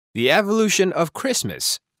The evolution of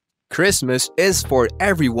Christmas. Christmas is for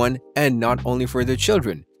everyone and not only for the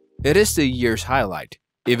children. It is the year's highlight.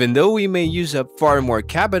 Even though we may use up far more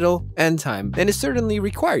capital and time than is certainly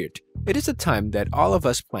required, it is a time that all of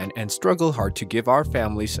us plan and struggle hard to give our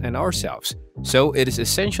families and ourselves. So it is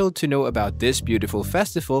essential to know about this beautiful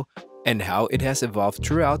festival and how it has evolved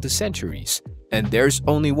throughout the centuries. And there's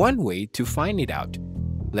only one way to find it out.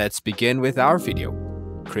 Let's begin with our video.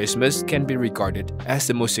 Christmas can be regarded as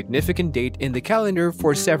the most significant date in the calendar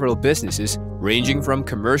for several businesses, ranging from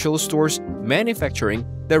commercial stores, manufacturing,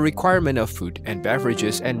 the requirement of food and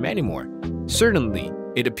beverages, and many more. Certainly,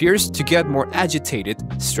 it appears to get more agitated,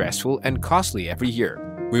 stressful, and costly every year.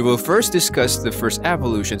 We will first discuss the first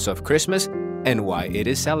evolutions of Christmas and why it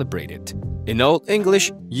is celebrated. In Old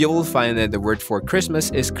English, you will find that the word for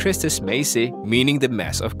Christmas is Christus Masse, meaning the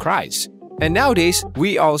Mass of Christ. And nowadays,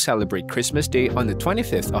 we all celebrate Christmas Day on the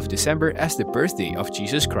 25th of December as the birthday of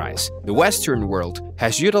Jesus Christ. The Western world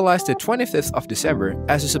has utilized the 25th of December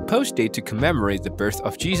as a supposed date to commemorate the birth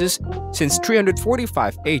of Jesus since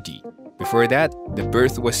 345 AD. Before that, the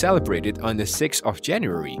birth was celebrated on the 6th of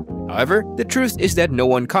January. However, the truth is that no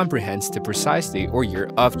one comprehends the precise day or year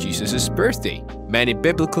of Jesus' birthday. Many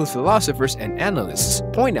biblical philosophers and analysts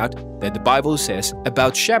point out that the Bible says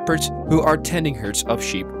about shepherds who are tending herds of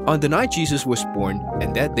sheep on the night Jesus was born,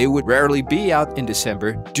 and that they would rarely be out in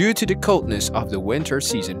December due to the coldness of the winter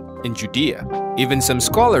season in Judea. Even some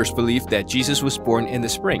scholars believe that Jesus was born in the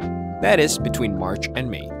spring, that is, between March and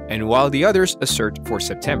May, and while the others assert for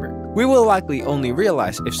September. We will likely only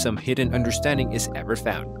realize if some hidden understanding is ever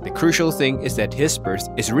found. The crucial thing is that his birth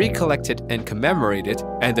is recollected and commemorated,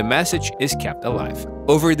 and the message is kept alive.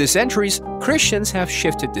 Over the centuries, Christians have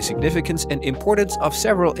shifted the significance and importance of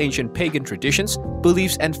several ancient pagan traditions,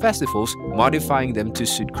 beliefs, and festivals, modifying them to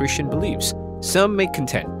suit Christian beliefs. Some may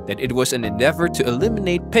contend that it was an endeavor to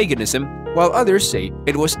eliminate paganism, while others say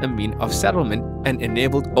it was a means of settlement and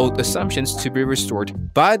enabled old assumptions to be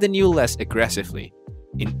restored by the new less aggressively.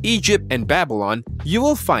 In Egypt and Babylon, you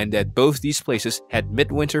will find that both these places had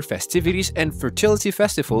midwinter festivities, and fertility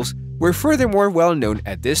festivals were furthermore well known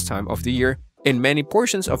at this time of the year in many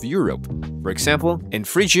portions of Europe. For example, in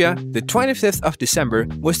Phrygia, the 25th of December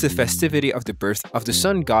was the festivity of the birth of the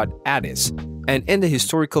sun god Attis, and in the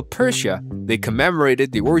historical Persia, they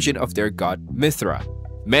commemorated the origin of their god Mithra.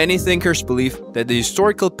 Many thinkers believe that the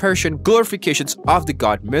historical Persian glorifications of the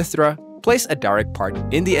god Mithra plays a direct part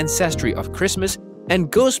in the ancestry of Christmas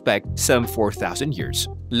and goes back some 4,000 years.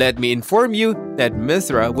 Let me inform you that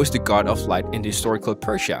Mithra was the god of light in historical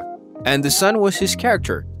Persia, and the sun was his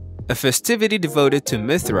character. A festivity devoted to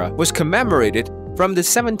Mithra was commemorated from the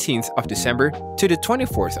 17th of December to the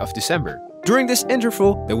 24th of December. During this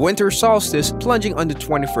interval, the winter solstice plunging on the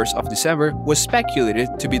 21st of December was speculated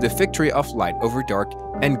to be the victory of light over dark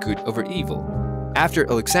and good over evil. After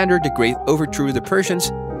Alexander the Great overthrew the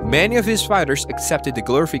Persians, many of his fighters accepted the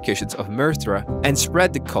glorifications of Mithra and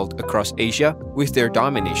spread the cult across Asia with their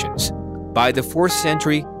dominations. By the 4th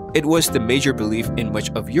century, it was the major belief in much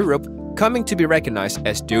of Europe, coming to be recognized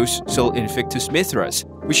as Deus Sol Invictus Mithras,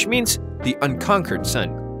 which means the unconquered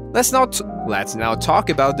sun. Let's now talk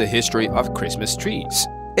about the history of Christmas trees.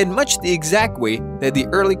 In much the exact way that the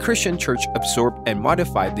early Christian church absorbed and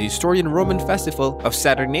modified the historian Roman festival of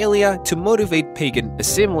Saturnalia to motivate pagan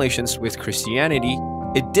assimilations with Christianity,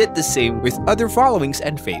 it did the same with other followings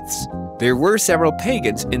and faiths. There were several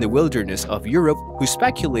pagans in the wilderness of Europe who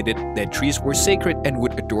speculated that trees were sacred and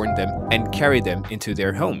would adorn them and carry them into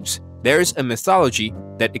their homes. There is a mythology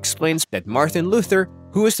that explains that Martin Luther,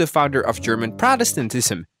 who was the founder of German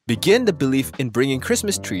Protestantism, began the belief in bringing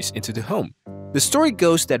Christmas trees into the home. The story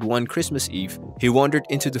goes that one Christmas Eve, he wandered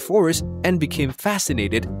into the forest and became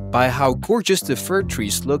fascinated by how gorgeous the fir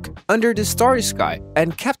trees look under the starry sky,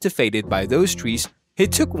 and captivated by those trees, he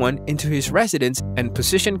took one into his residence and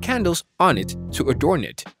positioned candles on it to adorn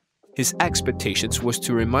it. His expectations was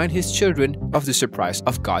to remind his children of the surprise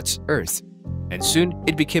of God's earth. And soon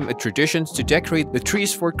it became a tradition to decorate the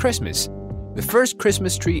trees for Christmas. The first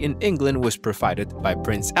Christmas tree in England was provided by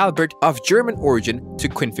Prince Albert of German origin to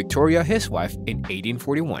Queen Victoria, his wife, in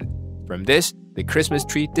 1841. From this, the Christmas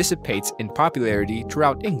tree dissipates in popularity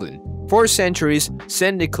throughout England. For centuries,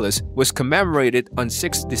 St. Nicholas was commemorated on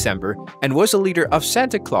 6th December and was a leader of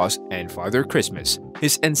Santa Claus and Father Christmas.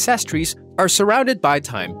 His ancestries are surrounded by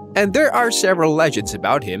time, and there are several legends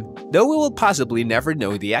about him, though we will possibly never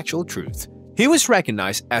know the actual truth. He was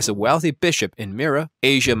recognized as a wealthy bishop in Myra,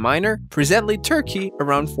 Asia Minor, presently Turkey,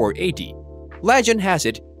 around 4 AD. Legend has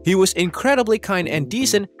it, he was incredibly kind and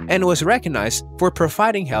decent and was recognized for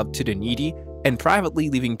providing help to the needy, and privately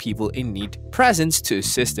leaving people in need presents to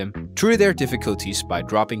assist them through their difficulties by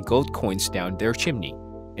dropping gold coins down their chimney.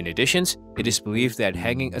 In addition, it is believed that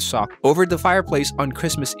hanging a sock over the fireplace on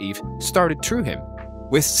Christmas Eve started through him.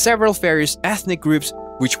 With several various ethnic groups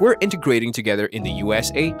which were integrating together in the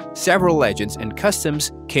USA, several legends and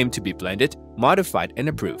customs came to be blended, modified, and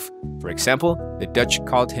approved. For example, the Dutch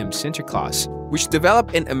called him Sinterklaas, which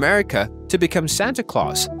developed in America to become Santa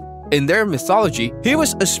Claus. In their mythology, he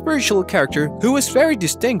was a spiritual character who was very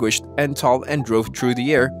distinguished and tall and drove through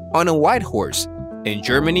the air on a white horse. In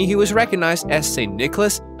Germany, he was recognized as Saint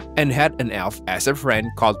Nicholas and had an elf as a friend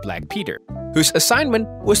called Black Peter, whose assignment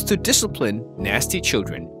was to discipline nasty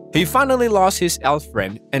children. He finally lost his elf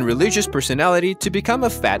friend and religious personality to become a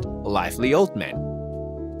fat, lively old man.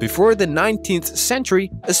 Before the 19th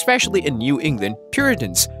century, especially in New England,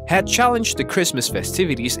 Puritans had challenged the Christmas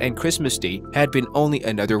festivities and Christmas Day had been only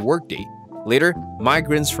another workday. Later,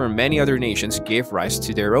 migrants from many other nations gave rise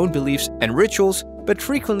to their own beliefs and rituals, but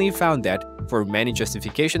frequently found that, for many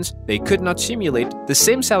justifications, they could not simulate the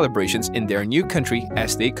same celebrations in their new country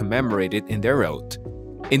as they commemorated in their old.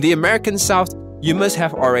 In the American South, you must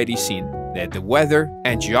have already seen that the weather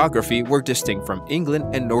and geography were distinct from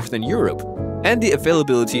England and Northern Europe, and the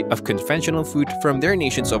availability of conventional food from their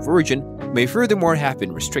nations of origin may furthermore have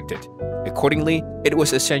been restricted. Accordingly, it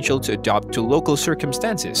was essential to adapt to local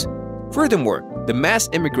circumstances. Furthermore, the mass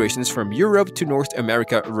immigrations from Europe to North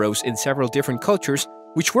America arose in several different cultures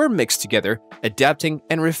which were mixed together, adapting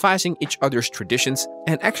and revising each other's traditions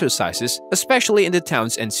and exercises, especially in the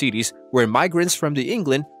towns and cities where migrants from the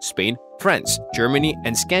England, Spain, France, Germany,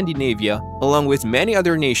 and Scandinavia, along with many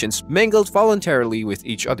other nations, mingled voluntarily with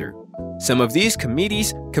each other. Some of these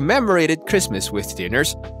committees commemorated Christmas with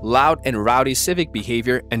dinners, loud and rowdy civic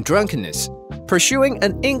behavior, and drunkenness. Pursuing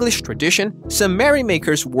an English tradition, some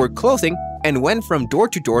merrymakers wore clothing and went from door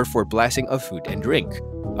to door for blessing of food and drink.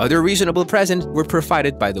 Other reasonable presents were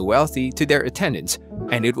provided by the wealthy to their attendants,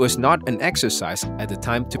 and it was not an exercise at the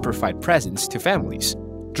time to provide presents to families.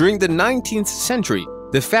 During the 19th century,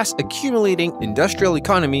 the fast accumulating industrial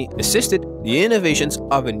economy assisted the innovations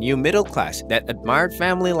of a new middle class that admired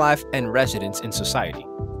family life and residence in society.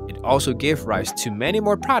 It also gave rise to many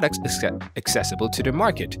more products accessible to the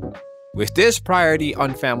market. With this priority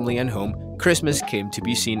on family and home, Christmas came to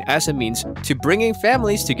be seen as a means to bringing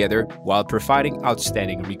families together while providing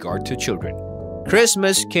outstanding regard to children.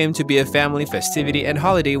 Christmas came to be a family festivity and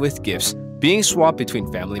holiday with gifts being swapped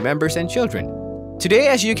between family members and children. Today,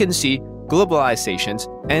 as you can see, globalizations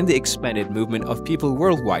and the expanded movement of people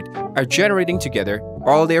worldwide are generating together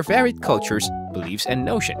all their varied cultures, beliefs, and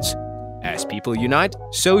notions. As people unite,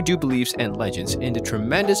 so do beliefs and legends in the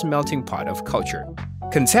tremendous melting pot of culture.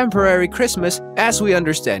 Contemporary Christmas, as we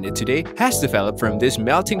understand it today, has developed from this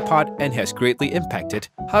melting pot and has greatly impacted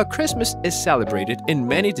how Christmas is celebrated in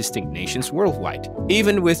many distinct nations worldwide.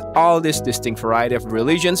 Even with all this distinct variety of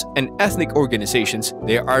religions and ethnic organizations,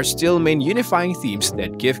 there are still main unifying themes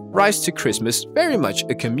that give rise to Christmas very much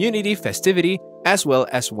a community festivity as well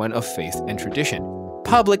as one of faith and tradition.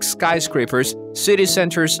 Public skyscrapers, city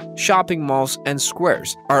centers, shopping malls, and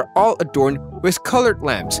squares are all adorned with colored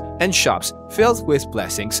lamps and shops filled with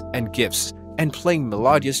blessings and gifts and playing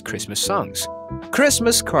melodious Christmas songs.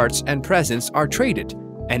 Christmas cards and presents are traded,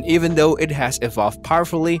 and even though it has evolved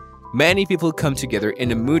powerfully, many people come together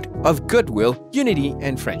in a mood of goodwill, unity,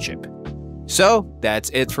 and friendship. So, that's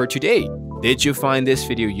it for today. Did you find this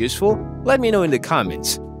video useful? Let me know in the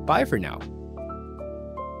comments. Bye for now.